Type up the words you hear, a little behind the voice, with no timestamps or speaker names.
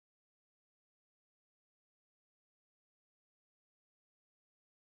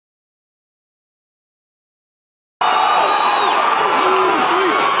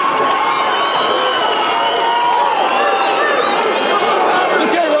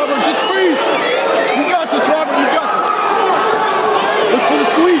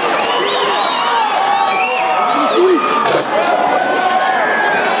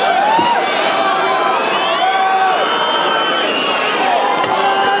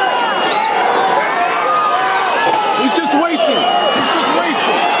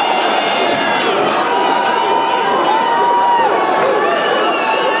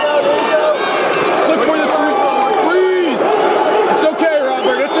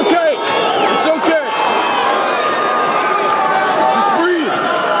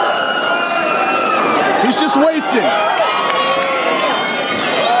wasting.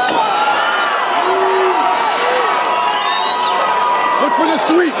 Look for the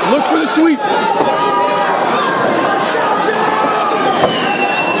sweep. Look for the sweep.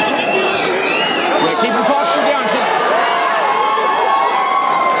 Yeah, keep your posture down, Jim.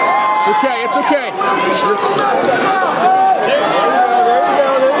 It's okay. It's okay.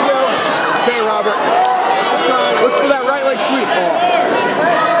 There you go. Okay, Robert. Look for that right leg sweep.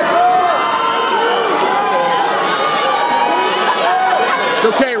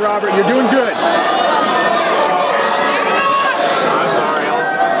 It's okay, Robert. You're doing good.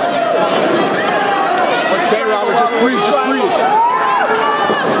 Okay, Robert, just breathe, just breathe.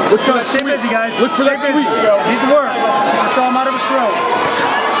 Look for that Stay sweep. busy, guys. Look for that Stay sweep. busy. Need to work. Throw him out of his throat.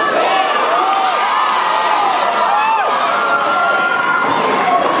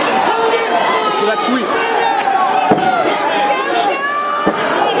 Look for that sweep.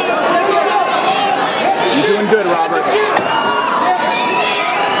 He's doing good, Robert.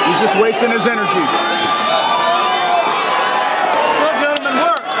 He's just wasting his energy. Well, gentlemen,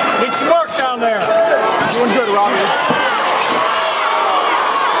 work. Need some work down there. Doing good, Robert.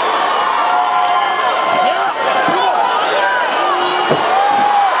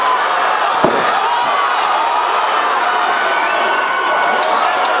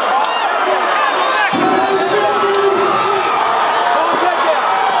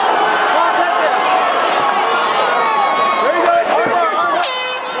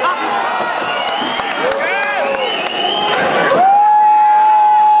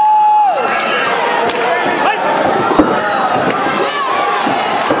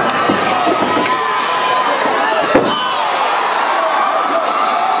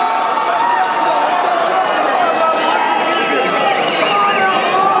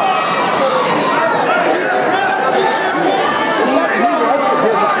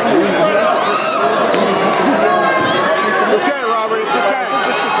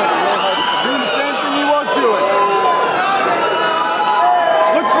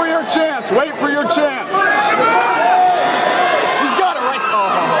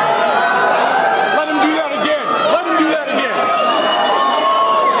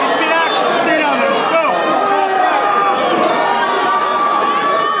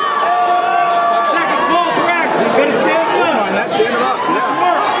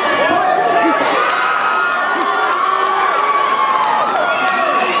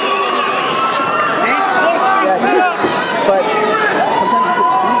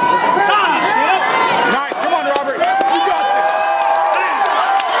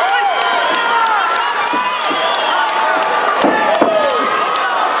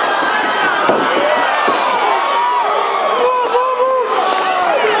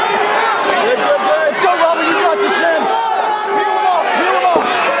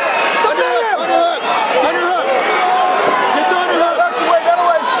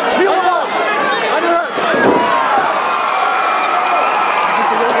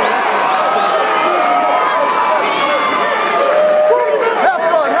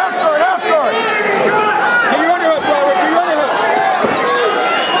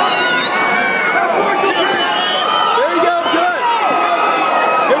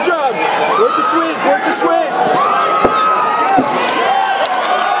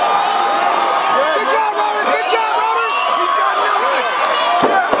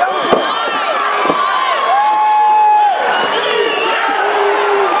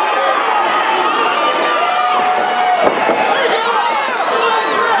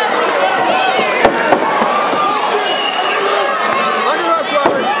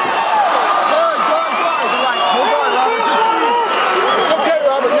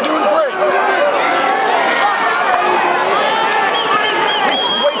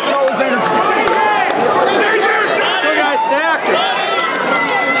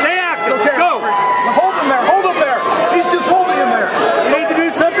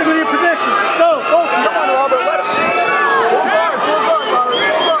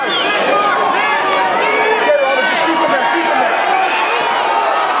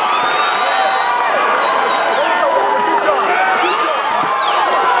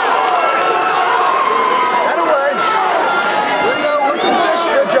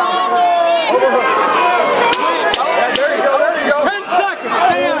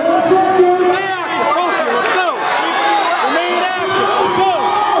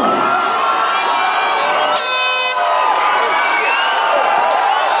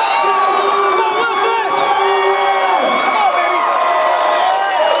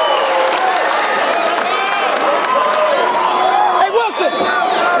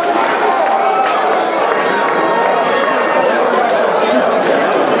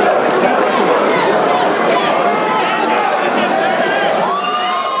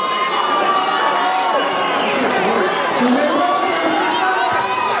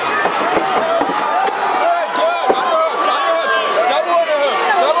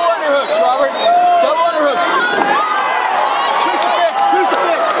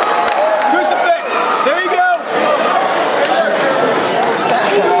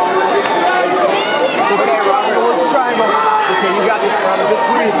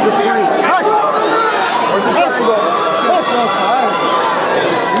 Just breathe. Where's the triangle?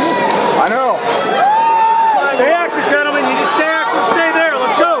 I know. Stay active, gentlemen. You just stay active. Stay there.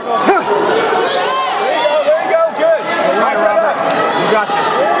 Let's go. There you go. Good. Right, Robert. You got this.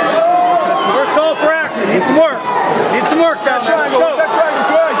 First call for action. Need some work. Need some work down there. Let's go. That triangle.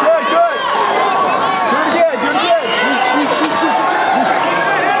 Good. Do it again. Sweep.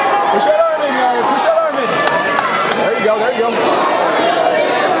 Push that arm in, Robert. Push that arm in. There you go.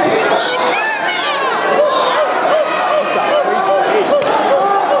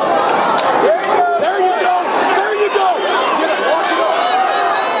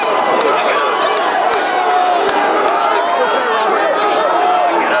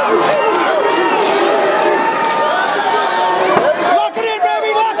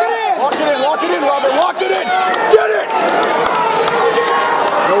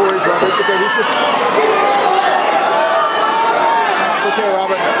 It's okay,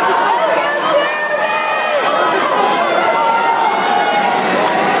 Robert.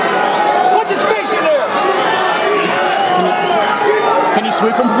 Put the space in there. Can you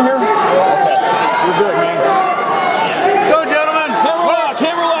sweep him from here?